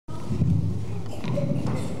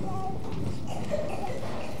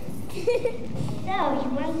So, you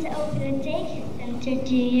want to open a daycare center,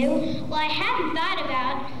 do you? Well, I hadn't thought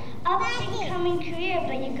about up-and-coming career,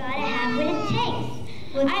 but you gotta have what it takes.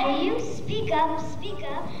 Well, do you? Speak up, speak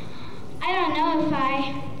up. I don't know if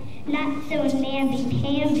I... Not so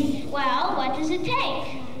namby-pamby. Well, what does it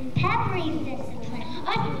take? Peppery discipline.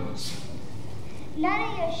 None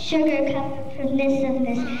of your sugar-covered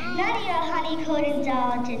permissiveness. None of your honey-coated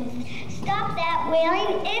indulgence. Stop that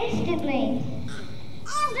wailing instantly.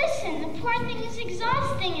 Listen, the poor thing is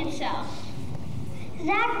exhausting itself.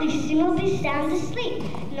 Exactly. Soon will be sound asleep.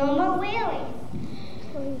 No more wailing.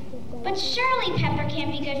 But surely pepper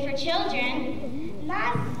can't be good for children.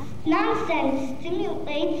 Nonsense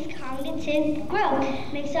stimulates cognitive growth,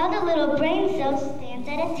 makes all the little brain cells stand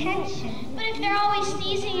at attention. But if they're always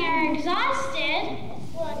sneezing and are exhausted...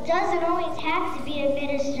 Well, it doesn't always have to be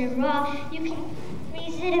administered raw. You can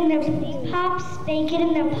freeze it in their pops, bake it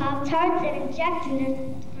in their Pop-Tarts, and inject in their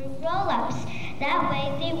fruit roll-ups. That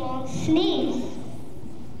way they won't sneeze.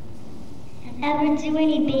 Ever do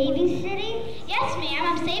any babysitting? Yes, ma'am.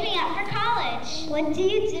 I'm saving up for college. What do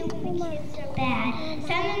you do when the kids are bad?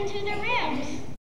 Send them to their rooms.